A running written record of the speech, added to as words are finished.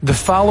The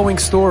following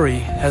story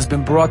has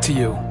been brought to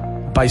you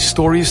by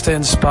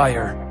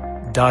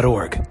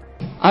StoriesToInspire.org.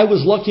 I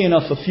was lucky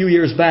enough a few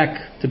years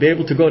back to be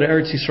able to go to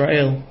Eretz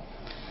Yisrael,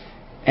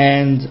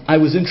 and I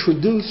was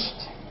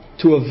introduced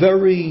to a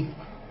very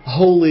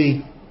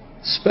holy,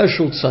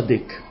 special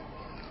tzaddik.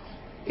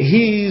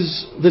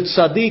 He's the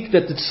tzaddik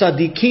that the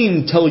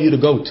tzaddikim tell you to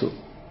go to.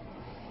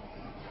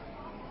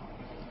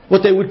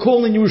 What they would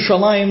call in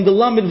Yerushalayim the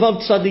Lamed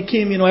Vav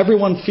tzaddikim.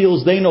 Everyone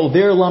feels they know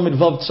their Lamed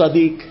Vav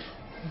tzaddik.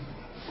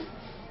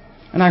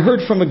 And I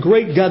heard from a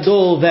great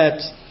gadol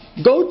that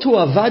go to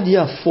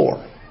Avadia 4.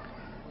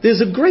 There's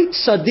a great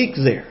tzaddik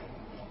there.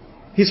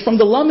 He's from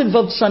the Lamed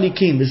Vav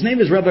tzaddikim. His name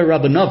is Rabbi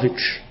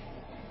Rabinovich.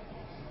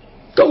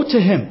 Go to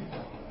him.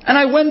 And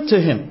I went to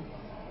him.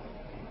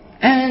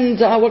 And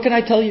what can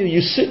I tell you?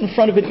 You sit in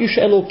front of an Ish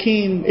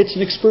Elokim. It's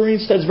an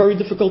experience that's very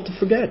difficult to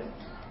forget.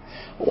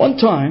 One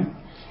time,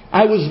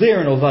 I was there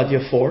in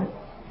Ovadia 4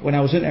 when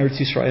I was in Eretz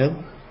Yisrael.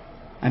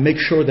 I make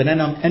sure that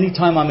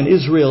anytime I'm in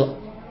Israel,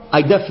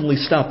 I definitely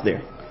stop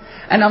there.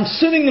 And I'm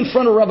sitting in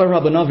front of Rabbi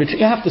Rabinovich.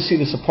 You have to see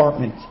this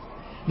apartment.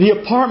 The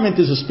apartment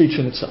is a speech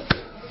in itself.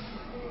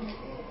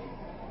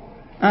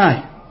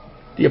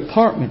 The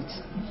apartment.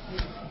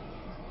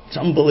 It's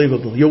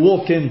unbelievable. You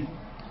walk in.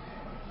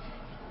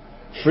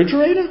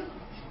 Refrigerator?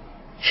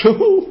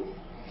 Sure.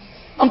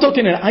 I'm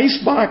talking an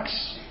icebox.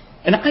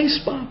 An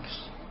icebox.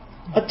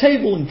 A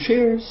table and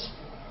chairs.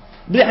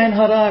 B'ain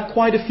hara,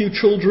 quite a few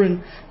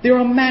children. There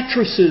are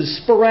mattresses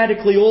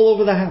sporadically all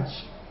over the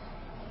house.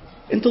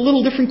 Into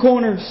little different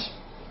corners.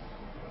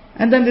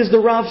 And then there's the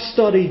Rav's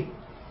study.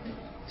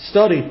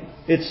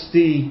 It's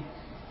the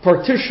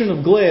partition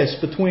of glass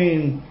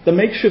between the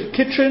makeshift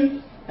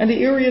kitchen and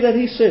the area that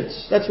he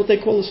sits. That's what they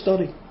call a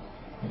study.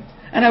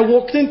 And I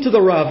walked into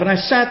the Rav and I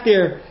sat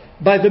there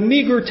by the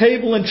meager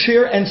table and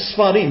chair and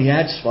Sfarim. He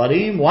had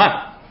Sfarim.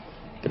 Wow.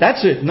 But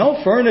that's it. No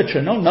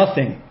furniture. No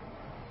nothing.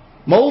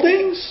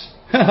 Moldings?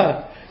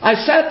 I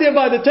sat there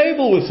by the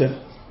table with him.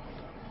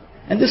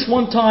 And this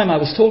one time I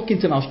was talking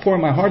to him. I was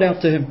pouring my heart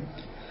out to him.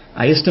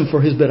 I asked him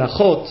for his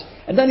berachot.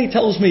 And then he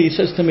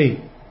says to me,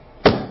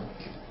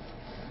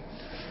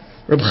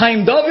 Reb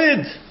Chaim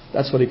David,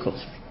 that's what he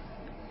calls me.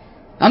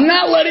 I'm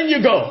not letting you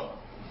go.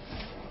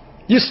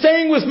 You're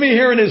staying with me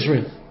here in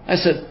Israel. I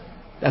said,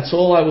 that's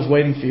all I was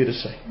waiting for you to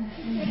say.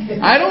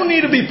 I don't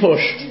need to be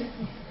pushed.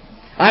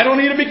 I don't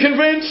need to be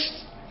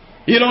convinced.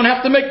 You don't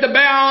have to make the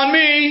bow on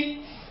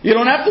me. You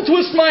don't have to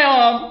twist my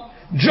arm.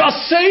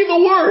 Just say the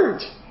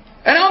word.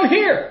 And I'm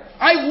here.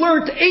 I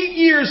learned 8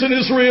 years in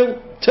Israel.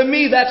 To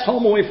me, that's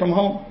home away from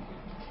home.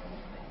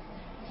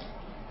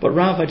 But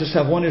Rav, I just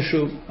have one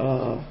issue.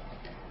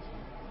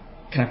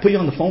 Can I put you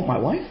on the phone with my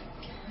wife?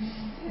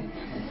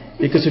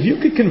 Because if you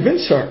could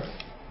convince her,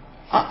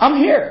 I'm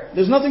here.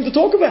 There's nothing to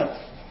talk about.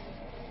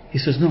 He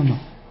says, no.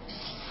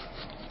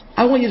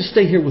 I want you to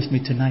stay here with me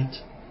tonight.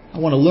 I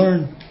want to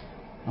learn.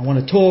 I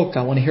want to talk.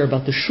 I want to hear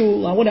about the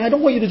shul. I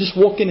don't want you to just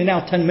walk in and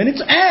out 10 minutes.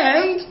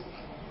 And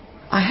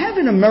I have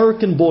an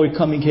American boy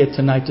coming here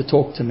tonight to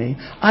talk to me.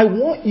 I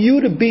want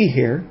you to be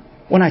here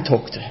when I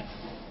talk to him.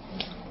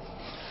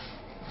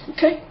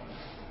 Okay.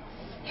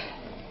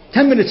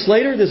 10 minutes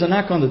later, there's a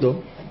knock on the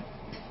door.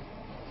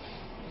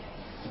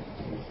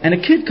 And a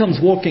kid comes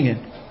walking in.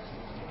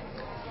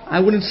 I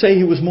wouldn't say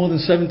he was more than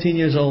 17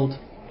 years old.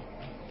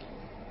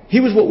 He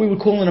was what we would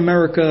call in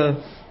America,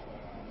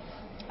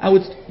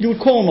 you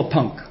would call him a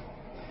punk.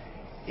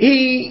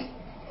 He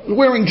was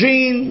wearing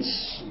jeans,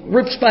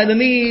 rips by the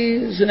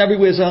knees and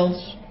everywhere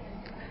else.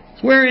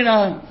 He's wearing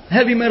a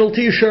heavy metal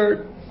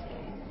t-shirt,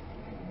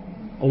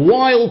 a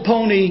wild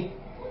pony,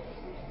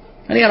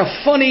 and he had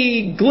a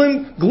funny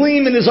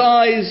gleam in his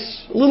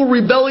eyes, a little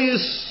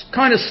rebellious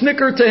kind of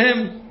snicker to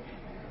him.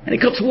 And he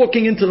comes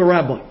walking into the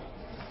rabbi.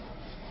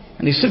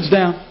 And he sits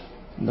down,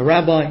 and the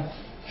rabbi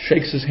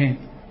shakes his hand.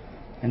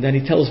 And then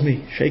he tells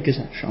me, shake his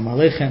hand, Shalom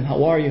Aleichem,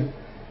 how are you?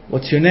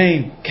 What's your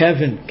name?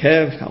 Kevin,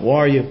 Kev, how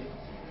are you?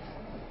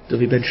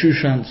 David Ben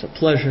Shushan, it's a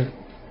pleasure.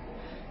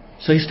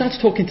 So he starts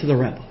talking to the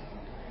rabbi.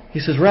 He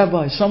says,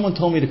 Rabbi, someone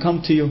told me to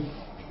come to you.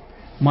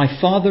 My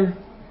father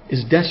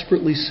is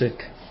desperately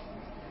sick.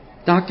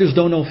 Doctors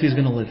don't know if he's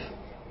going to live.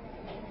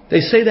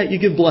 They say that you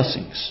give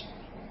blessings.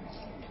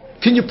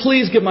 Can you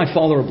please give my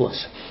father a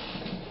blessing?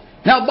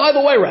 Now, by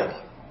the way, Rabbi,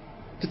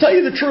 to tell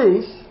you the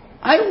truth,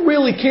 I don't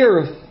really care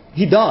if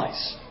he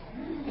dies.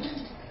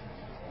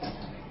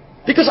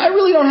 Because I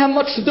really don't have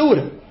much to do with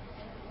him.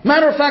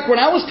 Matter of fact, when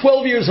I was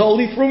 12 years old,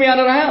 he threw me out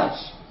of the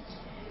house.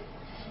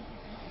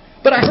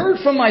 But I heard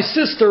from my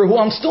sister, who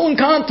I'm still in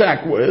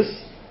contact with,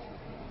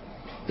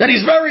 that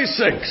he's very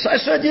sick. So I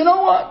said, you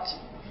know what?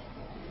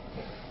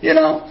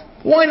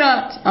 Why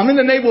not? I'm in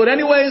the neighborhood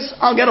anyways.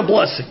 I'll get a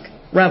blessing.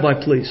 Rabbi,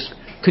 please,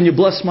 can you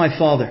bless my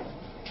father?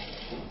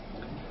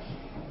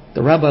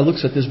 The rabbi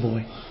looks at this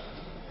boy.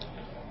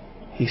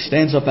 He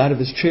stands up out of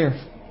his chair.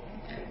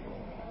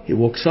 He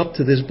walks up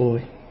to this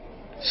boy.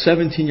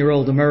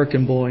 17-year-old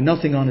American boy,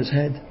 nothing on his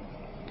head.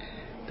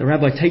 The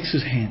rabbi takes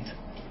his hand,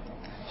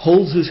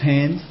 holds his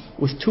hand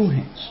with 2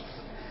 hands,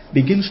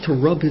 begins to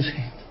rub his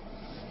hand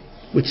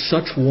with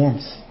such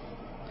warmth.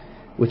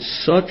 with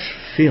such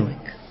feeling.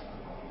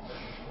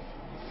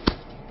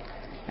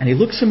 And he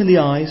looks him in the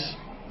eyes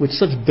with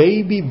such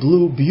baby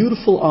blue,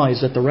 beautiful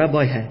eyes that the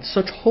rabbi had,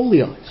 such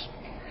holy eyes.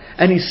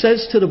 And he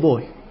says to the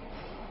boy,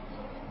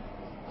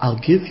 I'll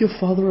give your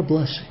father a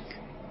blessing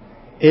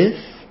if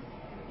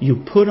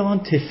you put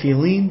on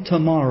tefillin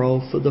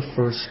tomorrow for the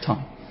first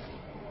time.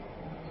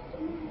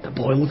 The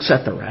boy looks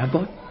at the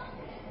rabbi.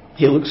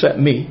 He looks at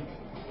me.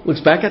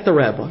 Looks back at the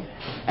rabbi.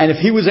 And if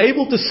he was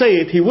able to say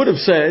it, he would have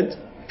said,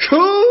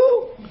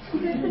 True?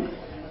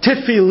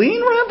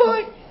 Tefillin,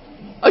 Rabbi?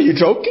 Are you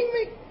joking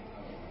me?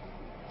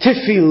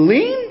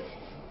 Tefillin?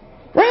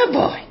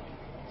 Rabbi,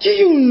 do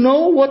you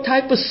know what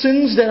type of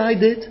sins that I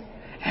did?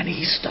 And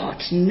he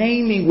starts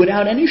naming,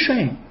 without any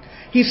shame,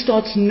 he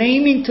starts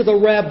naming to the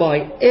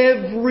rabbi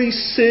every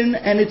sin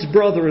and its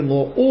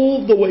brother-in-law,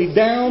 all the way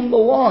down the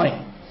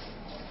line.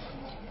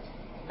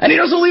 And he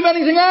doesn't leave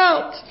anything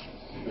out.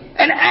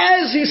 And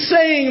as he's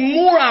saying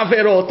more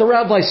averot, the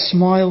rabbi's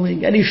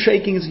smiling and he's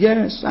shaking his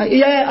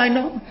I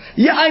know.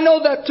 Yeah, I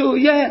know that too,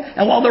 yeah.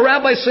 And while the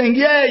rabbi's saying,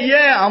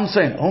 yeah, I'm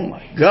saying, oh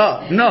my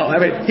God, no. I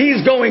mean,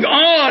 he's going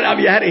on. I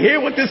mean, you had to hear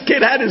what this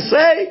kid had to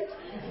say.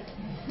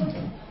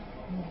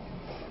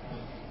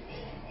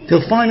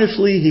 Till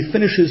finally he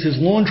finishes his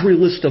laundry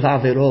list of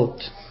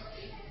averot.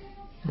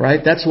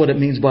 Right? That's what it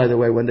means, by the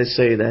way, when they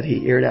say that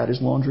he aired out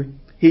his laundry.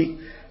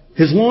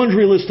 His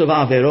laundry list of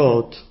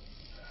averot.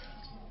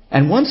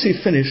 And once he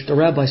finished, the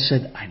rabbi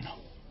said, I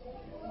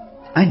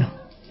know.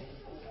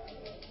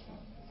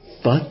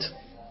 But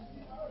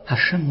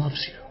Hashem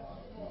loves you.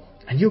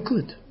 And you're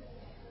good.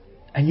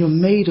 And you're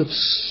made of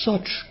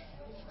such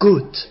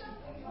good.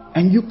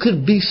 And you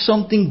could be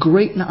something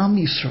great in Am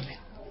Yisrael.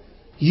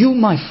 You,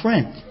 my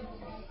friend.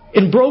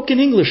 In broken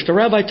English, the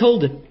rabbi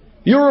told him,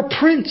 you're a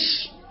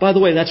prince. By the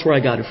way, that's where I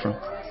got it from.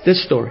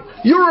 This story.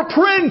 You're a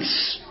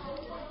prince.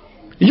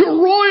 You're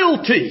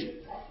royalty.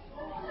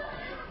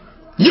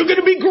 You're going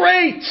to be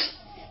great.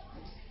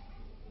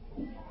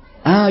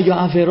 Your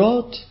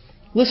averot.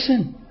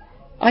 Listen,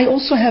 I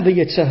also have a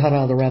Yetzer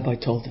Hara, the rabbi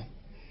told him.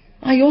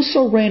 I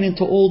also ran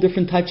into all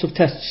different types of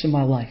tests in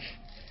my life.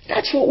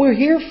 That's what we're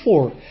here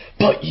for.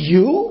 But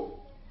you're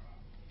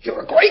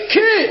a great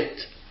kid.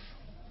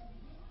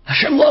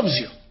 Hashem loves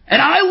you.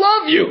 And I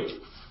love you.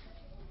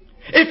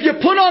 If you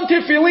put on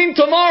tefillin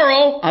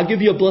tomorrow, I'll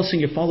give you a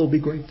blessing. Your father will be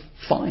great.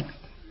 Fine.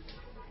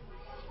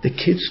 The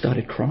kid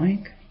started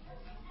crying.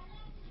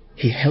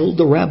 He held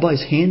the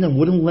rabbi's hand and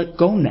wouldn't let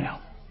go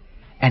now.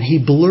 And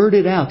he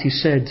blurted out, he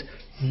said,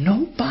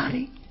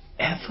 nobody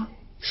ever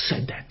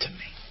said that to me.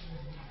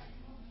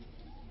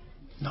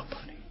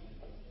 Nobody.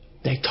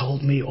 They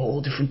told me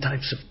all different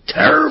types of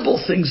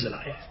terrible things that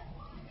I had.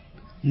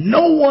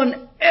 No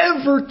one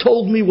ever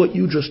told me what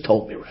you just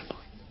told me, Rabbi.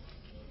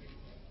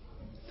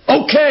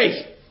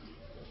 Okay.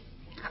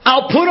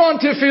 I'll put on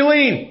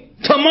tefillin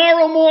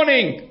tomorrow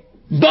morning,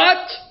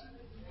 but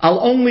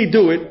I'll only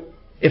do it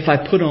if I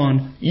put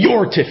on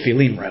your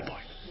tefillin, Rabbi.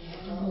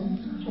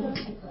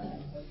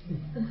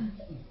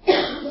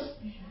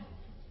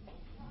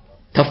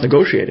 Tough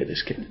negotiator,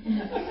 this kid.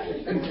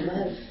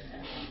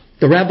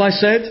 The rabbi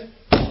said,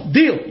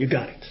 deal, you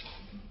got it.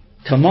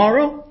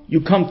 Tomorrow,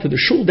 you come to the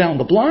shul down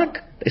the block.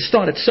 They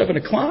start at 7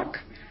 o'clock.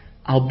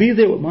 I'll be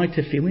there with my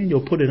tefillin.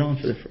 You'll put it on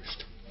for the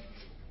first.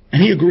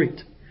 And he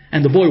agreed.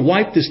 And the boy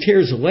wiped his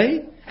tears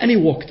away, and he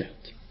walked out.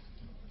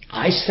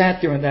 I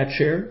sat there in that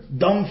chair,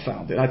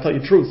 dumbfounded. I tell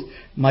you the truth.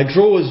 My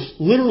jaw was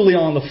literally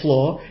on the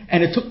floor,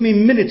 and it took me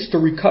minutes to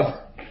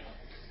recover.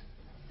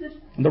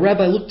 And the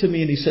rabbi looked at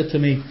me and he said to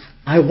me,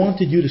 I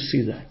wanted you to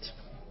see that.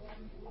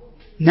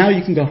 Now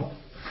you can go home.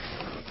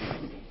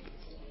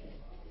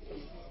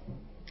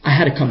 I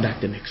had to come back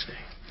the next day.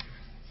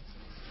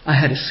 I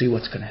had to see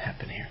what's going to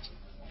happen here.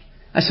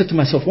 I said to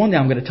myself, one day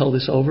I'm going to tell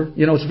this over.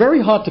 You know, it's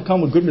very hard to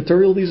come with good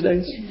material these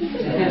days.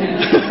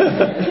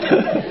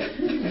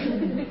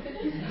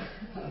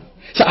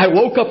 So I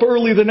woke up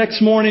early the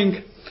next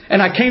morning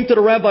and I came to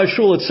the rabbi's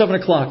shul at 7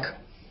 o'clock.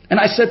 And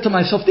I said to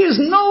myself, there's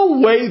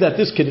no way that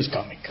this kid is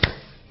coming.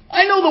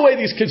 I know the way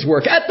these kids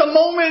work. At the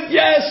moment,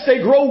 yes, they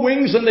grow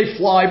wings and they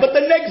fly. But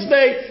the next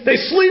day, they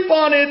sleep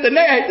on it.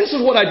 Hey, this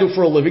is what I do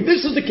for a living.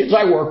 This is the kids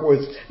I work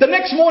with. The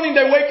next morning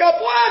they wake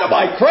up, what, am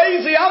I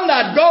crazy? I'm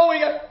not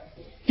going.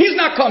 He's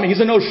not coming.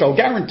 He's a no-show,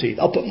 guaranteed.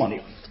 I'll put money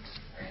on it.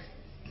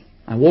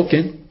 I walk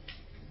in.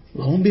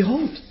 Lo and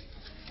behold,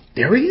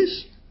 there he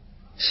is.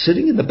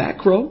 Sitting in the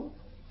back row,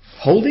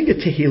 holding a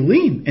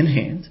tehillim in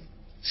hand,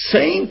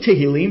 saying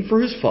tehillim for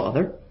his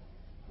father,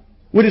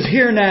 with his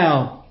hair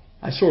now,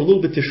 I saw a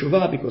little bit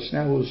teshuvah because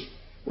now it was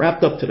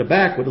wrapped up to the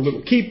back with a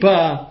little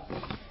kippah,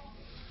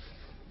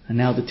 and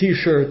now the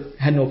t-shirt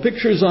had no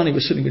pictures on. He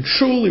was sitting in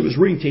shul, he was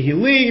reading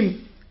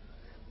tehillim.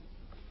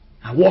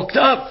 I walked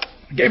up,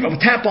 I gave him a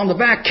tap on the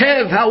back.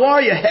 Kev, how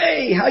are you?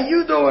 Hey, how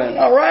you doing?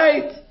 All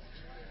right.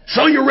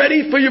 So you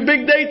ready for your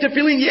big day,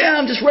 tefillin? Yeah,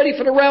 I'm just ready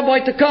for the rabbi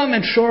to come.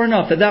 And sure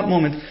enough, at that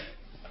moment,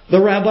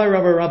 the Rabbi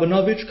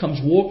Rabinovich,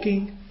 comes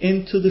walking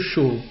into the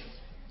shul.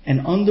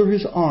 And under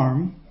his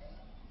arm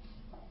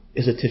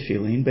is a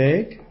tefillin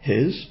bag,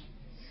 his.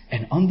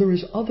 And under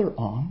his other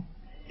arm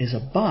is a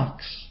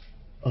box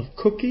of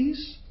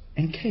cookies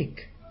and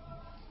cake.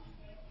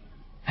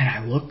 And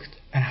I looked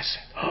and I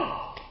said,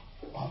 oh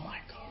my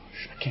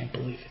gosh, I can't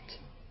believe it.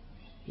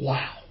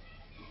 Wow.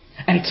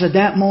 And it's at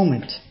that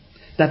moment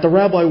that the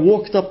rabbi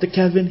walked up to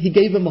Kevin. He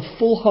gave him a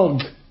full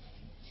hug.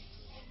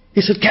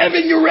 He said,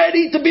 Kevin, you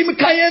ready to be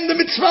Mekayem the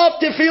mitzvah of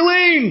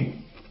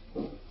tefillin?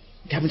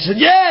 Kevin said,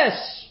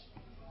 yes.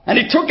 And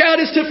he took out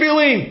his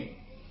tefillin.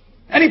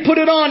 And he put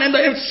it on. And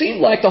it seemed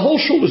like the whole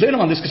shul was in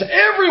on this, because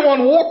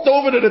everyone walked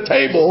over to the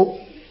table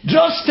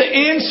just to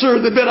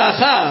answer the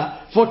beracha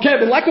for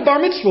Kevin, like a bar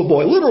mitzvah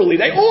boy. Literally,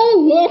 they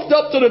all walked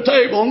up to the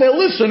table and they're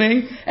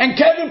listening. And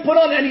Kevin put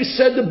on, and he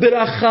said the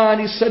beracha,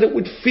 and he said it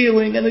with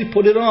feeling, and he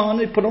put it on.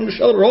 He put on the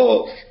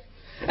shadroch,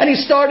 and he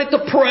started to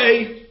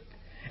pray.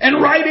 And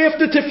right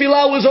after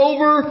tefillah was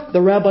over, the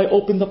rabbi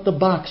opened up the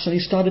box and he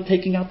started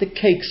taking out the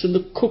cakes and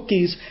the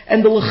cookies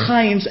and the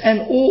l'chaims,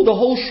 and all the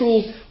whole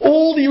shul,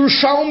 all the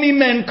Yerushalmi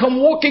men come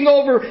walking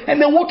over,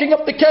 and they're walking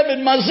up to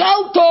Kevin,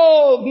 Mazal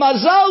Tov,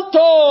 Mazal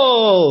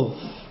Tov.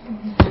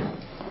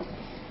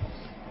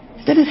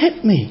 Then it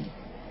hit me.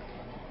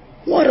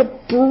 What a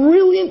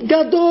brilliant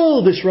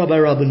gadol, this Rabbi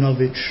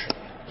Rabinovich.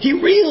 He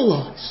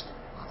realized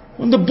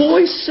when the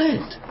boy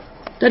said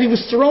that he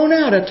was thrown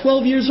out at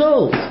 12 years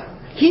old,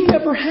 he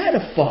never had a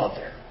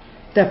father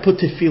that put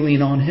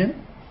tefillin on him.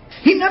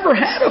 He never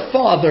had a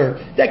father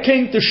that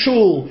came to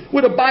shul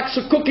with a box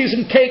of cookies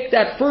and cake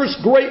that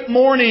first great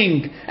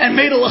morning and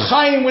made a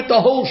l'chaim with the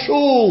whole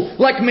shul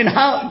like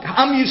Minhag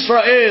Am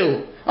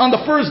Yisrael on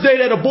the first day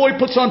that a boy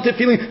puts on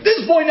tefillin.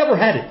 This boy never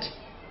had it.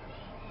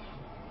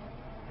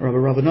 Rabbi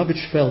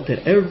Rabinovich felt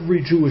that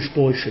every Jewish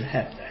boy should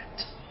have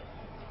that.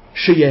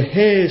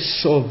 Sheyeheh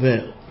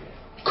sovel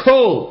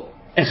kol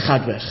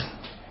echad v'echad.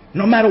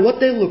 No matter what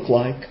they look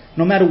like,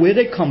 no matter where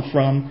they come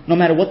from, no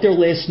matter what their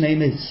last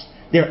name is,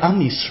 they're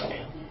Am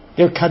Yisrael.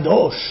 They're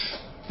Kadosh.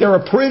 They're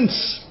a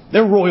prince.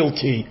 They're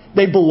royalty.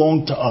 They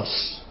belong to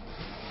us.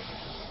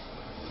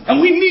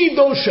 And we need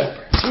those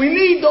shepherds. We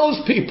need those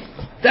people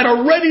that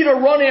are ready to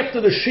run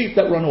after the sheep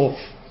that run off.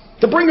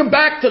 To bring them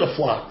back to the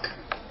flock.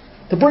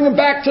 To bring them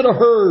back to the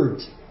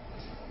herd.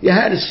 You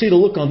had to see the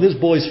look on this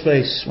boy's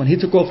face when he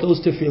took off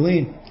those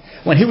tefillin.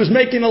 When he was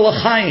making a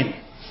l'chaim.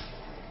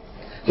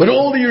 With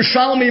all the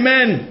Yerushalmi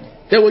men,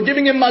 they were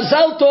giving him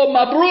Mazal Tov,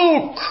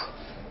 Mabruk.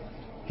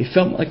 He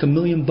felt like $1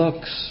 million.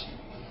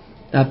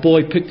 That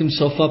boy picked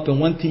himself up and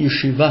went to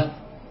yeshiva.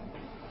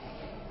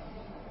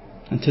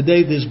 And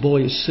today this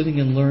boy is sitting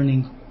and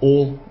learning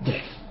all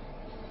day.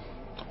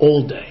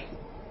 All day.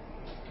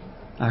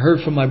 I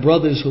heard from my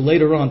brothers who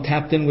later on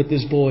tapped in with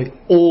this boy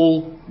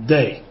all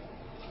day.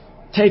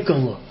 Take a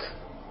look.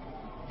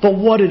 But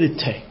what did it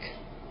take?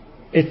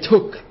 It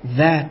took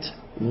that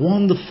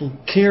wonderful,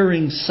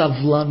 caring,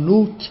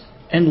 savlanut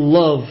and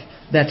love.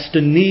 That's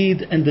the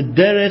need and the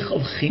derech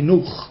of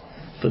chinuch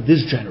for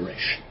this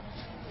generation.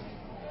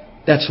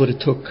 That's what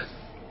it took.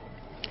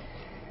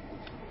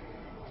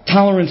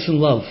 Tolerance and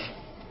love.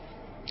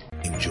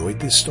 Enjoyed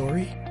this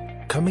story?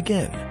 Come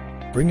again.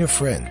 Bring a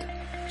friend.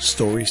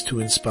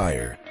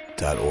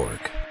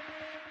 StoriesToInspire.org